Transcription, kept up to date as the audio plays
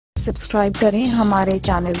Subscribe करें हमारे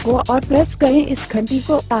channel को और प्रेस करें इस घंटी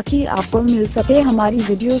को ताकि आपको मिल सके हमारी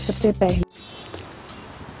वीडियो सबसे पहले।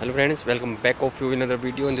 Hello friends, welcome back of you in other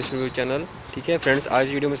video in this YouTube channel. ठीक है फ्रेंड्स,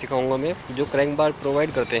 आज वीडियो में सिखाऊंगा मैं जो क्रैंक बार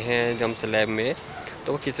प्रोवाइड करते हैं जब हम स्लैब में,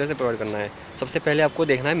 तो वो किस तरह से प्रोवाइड करना है। सबसे पहले आपको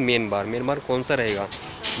देखना है मेन बार कौन सा रहेगा।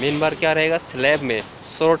 मेन बार क्या रहेगा स्लैब में?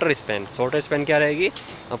 शॉर्टर स्पैन क्या रहेगी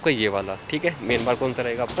आपका? ये वाला। ठीक है, मेन बार कौन सा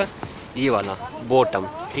रहेगा आपका? ये वाला बॉटम।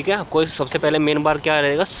 ठीक है, आपको सबसे पहले मेन बार क्या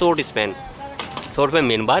रहेगा? शॉर्ट पे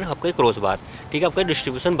मेन बार, आपका क्रॉस बार। ठीक है, आपका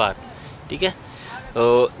डिस्ट्रीब्यूशन बार। ठीक है,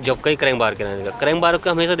 जब कई क्रैंक बार क्रैंक बार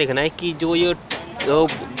का हमेशा देखना है कि जो ये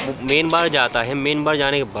मेन बार जाता है, मेन बार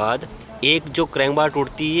जाने के बाद एक जो क्रैंक बार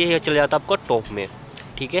टूटती है ये चला जाता है आपका टॉप में।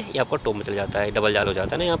 ठीक है, ये आपका टॉप में चला जाता है, डबल जाल हो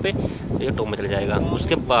जाता है ना यहाँ पे, तो ये टॉप में चला जाएगा।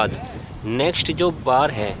 उसके बाद नेक्स्ट जो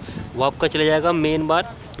बार है वो आपका चला जाएगा मेन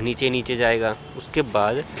बार नीचे जाएगा। उसके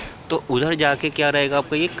बाद तो उधर जाके क्या रहेगा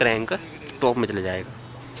आपका? ये क्रैंक टॉप में चला जाएगा।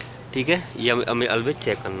 ठीक है, ये हमें ऑलवेज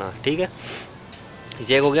चेक करना। ठीक है,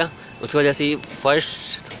 चेक हो गया। उसके बाद जैसे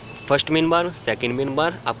फर्स्ट मेन बार, सेकंड मेन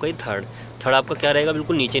बार, आपका ये थर्ड आपका क्या रहेगा?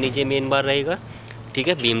 बिल्कुल नीचे मेन बार रहेगा। ठीक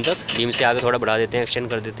है, बीम से आगे थोड़ा बढ़ा देते हैं, एक्सटेंड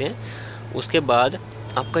कर देते हैं। उसके बाद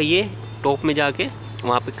आपका ये टॉप में जाके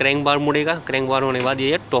वहाँ पे क्रैंक बार मुड़ेगा। क्रैंक बार होने के बाद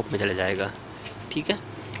ये टॉप में चला जाएगा। ठीक है,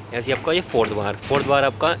 ऐसे आपका ये फोर्थ बार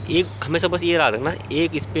आपका एक हमेशा बस ये याद रखना,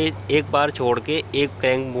 एक बार छोड़ के एक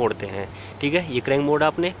क्रैंक मोड़ते हैं। ठीक है, ये क्रैंक मोड़ा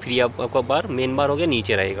आपने, फिर आपका बार मेन बार हो गया,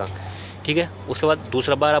 नीचे रहेगा। ठीक है, उसके बाद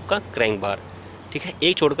दूसरा बार आपका क्रैंक बार। ठीक है,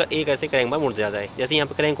 एक छोड़कर एक ऐसे क्रैंक बार मुड़ जाता है। जैसे यहाँ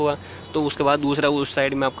पे क्रैंक हुआ तो उसके बाद दूसरा उस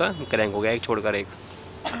साइड में आपका क्रैंक हो गया, एक छोड़कर एक।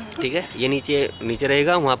 ठीक है, ये नीचे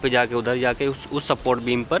रहेगा, वहाँ पे जाके उधर जाके उस सपोर्ट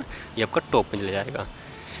बीम पर ये आपका टॉप में चले जाएगा।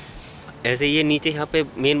 ऐसे ये नीचे यहाँ पे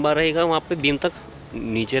मेन बार रहेगा, वहाँ पे बीम तक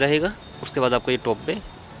नीचे रहेगा। उसके बाद आपको ये टॉप पे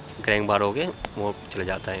क्रैंक बार हो गए, वो चले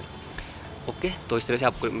जाता है। ओके, तो इस तरह से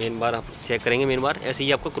आपको मेन बार आप चेक करेंगे। मेन बार ऐसे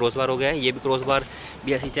ही आपका क्रॉस बार हो गया है, ये भी क्रॉस बार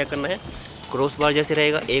भी ऐसे ही चेक करना है। क्रॉस बार जैसे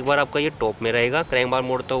रहेगा, एक बार आपका ये टॉप में रहेगा, क्रैंक बार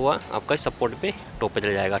मोड़ता हुआ आपका सपोर्ट पे टॉप पे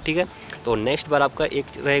चला जाएगा। ठीक है, तो नेक्स्ट बार आपका एक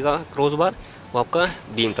रहेगा क्रॉस बार, वो आपका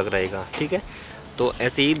बीम तक रहेगा। ठीक है, तो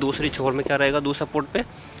ऐसे ही दूसरी छोर में क्या रहेगा? दूसरा सपोर्ट पे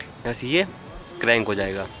ऐसे ये क्रैंक हो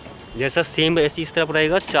जाएगा। जैसा सेम ऐसी इस तरफ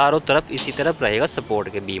रहेगा, चारों तरफ इसी तरफ रहेगा सपोर्ट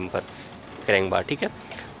के बीम पर क्रैंक बार। ठीक है,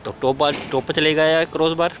 तो टॉप पर चले गया,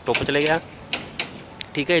 क्रॉस बार टॉप पर चले गया।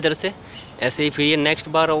 ठीक है, इधर से ऐसे ही फिर ये नेक्स्ट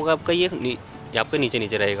बार होगा आपका, ये आपका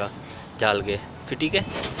नीचे रहेगा जाल के। फिर ठीक है,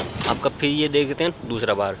 आपका फिर ये देखते हैं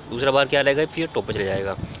दूसरा बार क्या रहेगा? फिर टॉप पे चले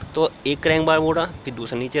जाएगा। तो एक क्रैंक बार मोड़ा, फिर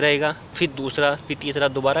दूसरा नीचे रहेगा, फिर दूसरा, फिर तीसरा,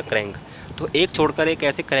 दोबारा क्रैंक। तो एक छोड़कर एक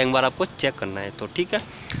ऐसे क्रैंक बार आपको चेक करना है। तो ठीक है,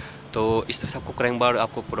 तो इस तरह से आपको क्रैंक बार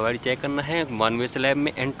आपको प्रोवाइड चेक करना है 1 वे स्लैब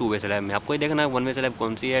में एंड 2 वे स्लैब में। आपको ये देखना है 1 वे स्लैब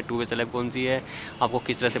कौन सी है, 2 वे स्लैब कौन सी है, आपको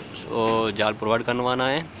किस तरह से जाल प्रोवाइड करवाना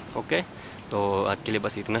है। ओके, तो आज के लिए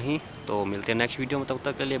बस इतना ही। तो मिलते हैं नेक्स्ट वीडियो में, तब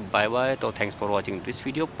तक के लिए बाय बाय। तो thanks for watching this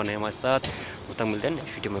video, बने हमारे साथ। तब तक मिलते हैं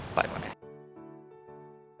नेक्स्ट वीडियो में, बाय बाय।